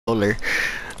controller.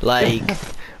 Like,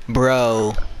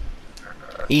 bro.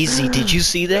 Easy, did you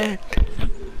see that?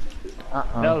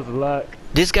 That was luck.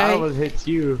 This guy, I almost hit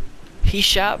you. he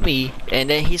shot me, and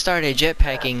then he started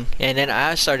jetpacking, and then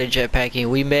I started jetpacking.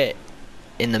 We met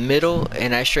in the middle,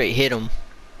 and I straight hit him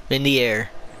in the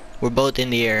air. We're both in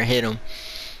the air, hit him.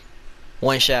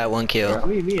 One shot, one kill. What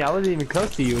do you mean? I wasn't even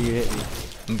close to you when you hit me.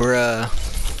 Bruh.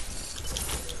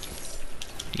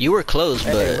 You were close,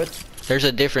 Hey, but there's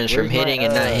a difference from where's my, hitting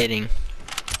and not hitting.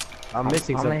 I'm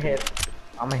missing I'm something.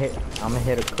 gonna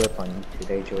hit a clip on you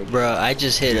today, George. Bro, I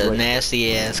just hit a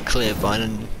nasty ass clip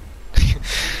on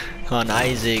on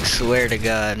Isaac, swear to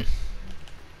God.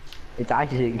 It's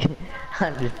Isaac.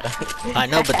 I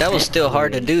know, but that was still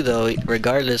hard to do though,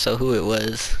 regardless of who it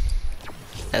was.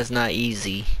 That's not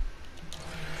easy.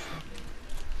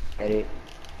 Edit.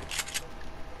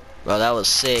 Bro, that was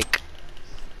sick.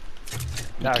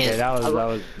 You Okay, can't- that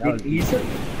was.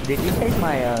 Did you take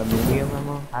my medium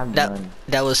ammo? I'm done.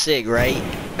 That was sick, right?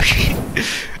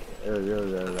 It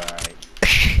was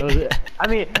alright. I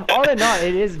mean, all in all,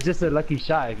 it is just a lucky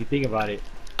shot if you think about it.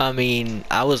 I mean,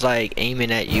 I was like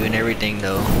aiming at you and everything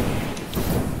though.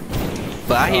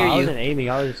 But I hear I you. wasn't aiming.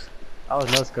 I was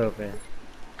no scoping.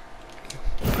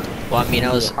 Well, I mean,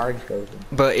 I was. hard scoping.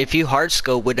 But if you hard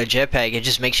scope with a jetpack, it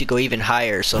just makes you go even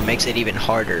higher, so it makes it even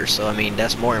harder. So I mean,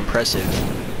 that's more impressive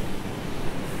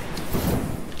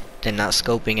than not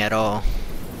scoping at all.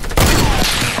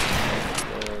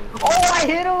 Oh, I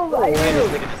hit him! I hit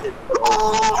him!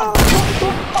 Oh!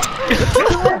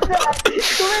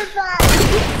 Clip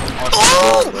that!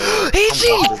 Oh, easy!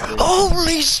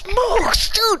 Holy smokes,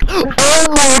 dude! Oh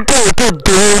my God, get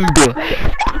domed!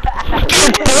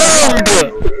 Get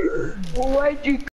domed! Why'd you